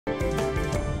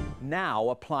now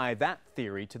apply that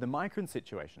theory to the migrant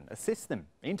situation, assist them,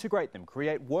 integrate them,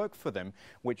 create work for them,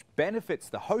 which benefits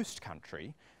the host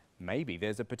country. Maybe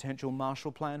there's a potential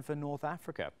Marshall Plan for North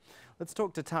Africa. Let's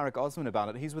talk to Tarek Osman about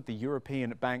it. He's with the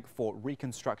European Bank for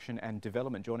Reconstruction and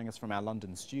Development, joining us from our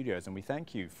London studios, and we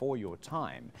thank you for your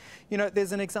time. You know,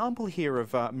 there's an example here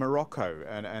of Morocco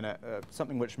and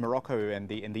something which Morocco and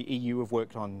the EU have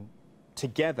worked on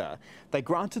together. They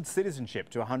granted citizenship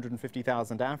to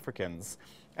 150,000 Africans,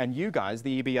 and you guys,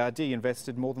 the EBRD,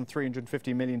 invested more than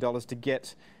 $350 million to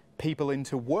get people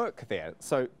into work there.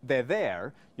 So they're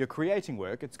there, you're creating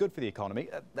work, it's good for the economy.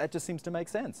 That just seems to make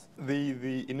sense.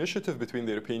 The initiative between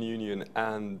the European Union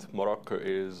and Morocco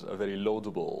is a very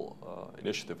laudable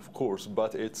initiative, of course,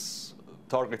 but it's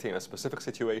targeting a specific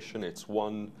situation. It's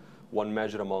one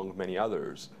measure among many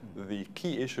others. The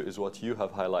key issue is what you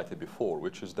have highlighted before,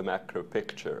 which is the macro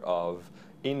picture of,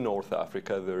 in North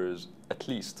Africa, there is at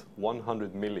least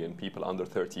 100 million people under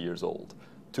 30 years old.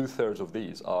 2/3 of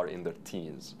these are in their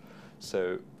teens.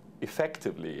 So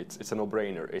effectively, it's a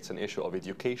no-brainer. It's an issue of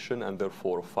education and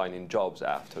therefore finding jobs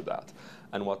after that.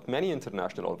 And what many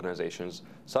international organizations,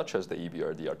 such as the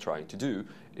EBRD, are trying to do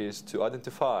is to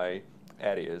identify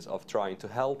areas of trying to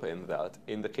help in that.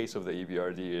 In the case of the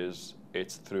EBRD,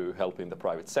 it's through helping the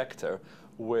private sector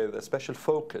with a special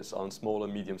focus on small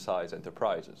and medium-sized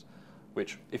enterprises,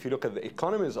 which, if you look at the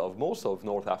economies of most of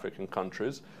North African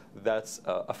countries, that's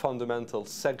a fundamental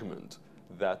segment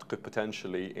that could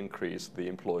potentially increase the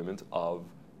employment of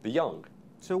the young.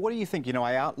 So what do you think? You know,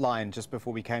 I outlined, just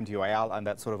before we came to you, I outlined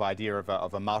that sort of idea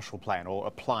of a Marshall Plan, or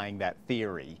applying that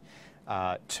theory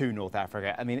to North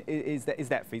Africa. I mean, is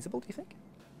that feasible, do you think?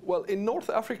 Well, in North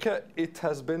Africa, it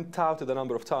has been touted a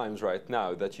number of times right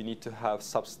now that you need to have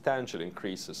substantial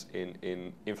increases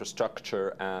in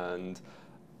infrastructure and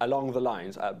along the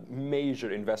lines, a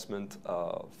major investment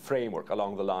framework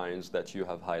along the lines that you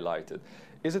have highlighted.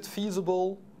 Is it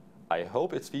feasible? I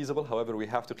hope it's feasible. However, we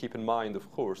have to keep in mind,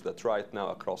 of course, that right now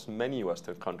across many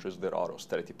Western countries, there are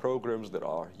austerity programs, there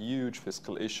are huge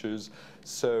fiscal issues.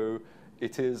 So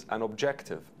it is an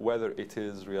objective. Whether it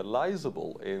is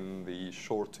realizable in the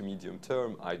short to medium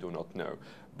term, I do not know.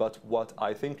 But what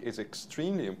I think is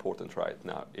extremely important right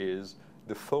now is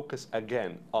the focus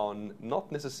again on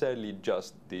not necessarily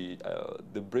just the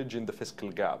bridging the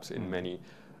fiscal gaps in many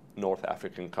North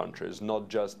African countries, not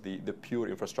just the pure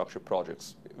infrastructure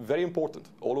projects. Very important,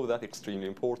 all of that extremely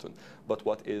important. But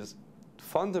what is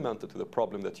fundamental to the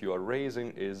problem that you are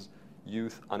raising is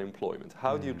youth unemployment.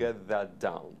 How do you get that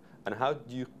down? And how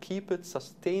do you keep it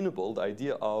sustainable, the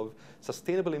idea of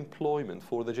sustainable employment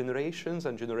for the generations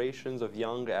and generations of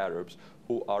young Arabs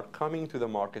who are coming to the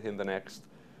market in the next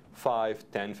 5,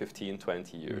 10, 15,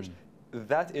 20 years.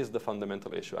 That is the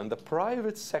fundamental issue. And the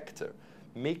private sector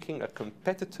making a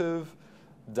competitive,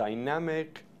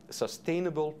 dynamic,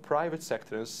 sustainable private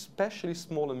sector, and especially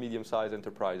small and medium-sized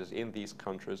enterprises in these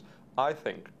countries, I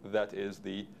think that is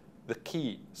the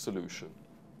key solution.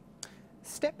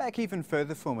 Step back even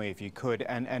further for me, if you could,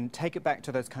 and take it back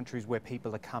to those countries where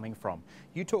people are coming from.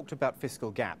 You talked about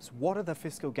fiscal gaps. What are the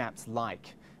fiscal gaps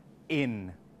like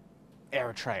in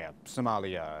Eritrea,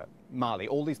 Somalia, Mali,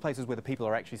 all these places where the people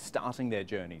are actually starting their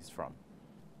journeys from?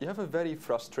 You have a very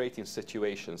frustrating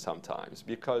situation sometimes,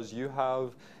 because you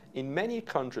have, in many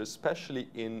countries, especially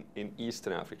in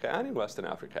Eastern Africa and in Western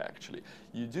Africa actually,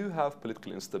 you do have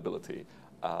political instability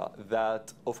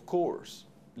that, of course,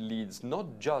 leads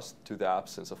not just to the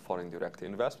absence of foreign direct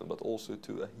investment, but also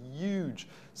to a huge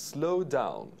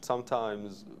slowdown,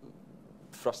 sometimes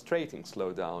frustrating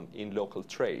slowdown in local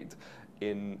trade,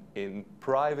 in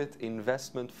private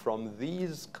investment from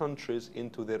these countries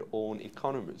into their own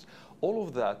economies. All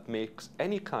of that makes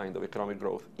any kind of economic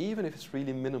growth, even if it's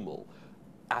really minimal,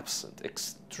 absent,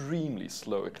 extremely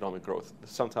slow economic growth,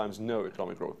 sometimes no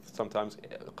economic growth, sometimes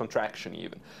contraction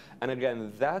even. And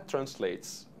again, that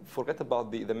translates, forget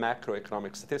about the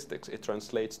macroeconomic statistics, it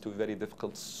translates to very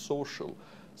difficult social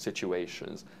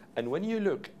situations. And when you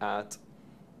look at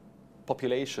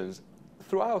populations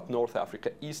throughout North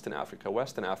Africa, Eastern Africa,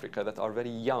 Western Africa that are very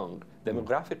young,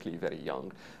 demographically very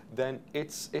young, then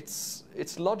it's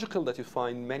logical that you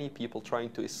find many people trying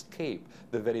to escape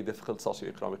the very difficult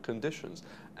socioeconomic conditions.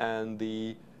 And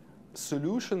the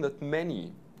solution that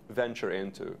many venture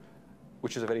into,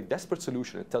 which is a very desperate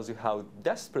solution, it tells you how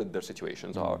desperate their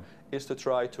situations are, is to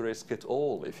try to risk it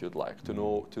all, if you'd like,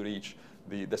 to reach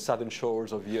the southern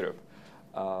shores of Europe.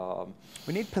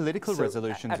 We need political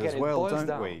resolutions as well,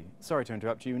 don't we? Sorry to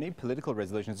interrupt you. We need political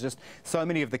resolutions. Just so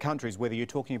many of the countries, whether you're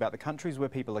talking about the countries where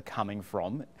people are coming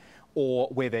from, or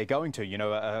where they're going to. You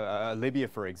know, Libya,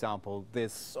 for example,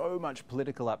 there's so much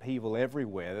political upheaval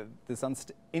everywhere. This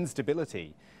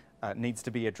instability needs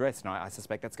to be addressed, and I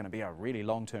suspect that's going to be a really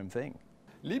long-term thing.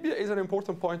 Libya is an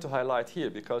important point to highlight here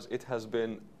because it has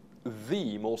been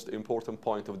the most important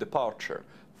point of departure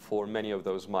for many of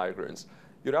those migrants.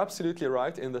 You're absolutely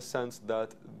right in the sense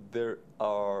that there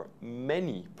are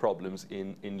many problems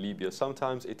in Libya.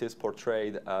 Sometimes it is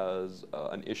portrayed as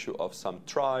an issue of some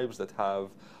tribes that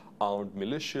have armed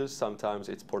militias. Sometimes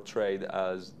it's portrayed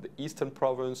as the eastern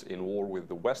province in war with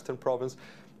the western province.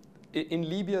 In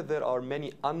Libya, there are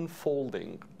many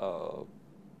unfolding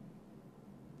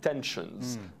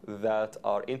tensions that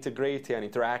are integrating and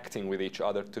interacting with each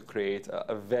other to create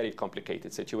a very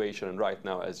complicated situation. And right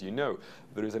now, as you know,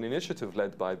 there is an initiative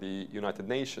led by the United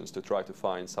Nations to try to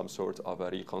find some sort of a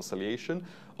reconciliation.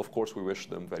 Of course, we wish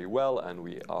them very well, and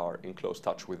we are in close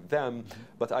touch with them.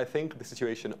 But I think the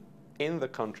situation in the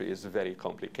country is very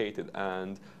complicated,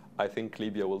 and I think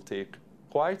Libya will take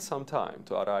quite some time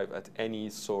to arrive at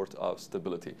any sort of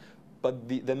stability. But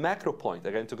the macro point,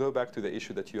 again, to go back to the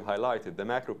issue that you highlighted, the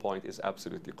macro point is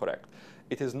absolutely correct.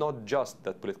 It is not just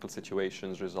that political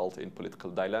situations result in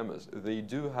political dilemmas. They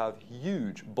do have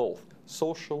huge, both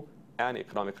social and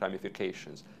economic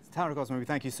ramifications. Tarek Osman, we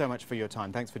thank you so much for your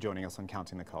time. Thanks for joining us on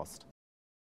Counting the Cost.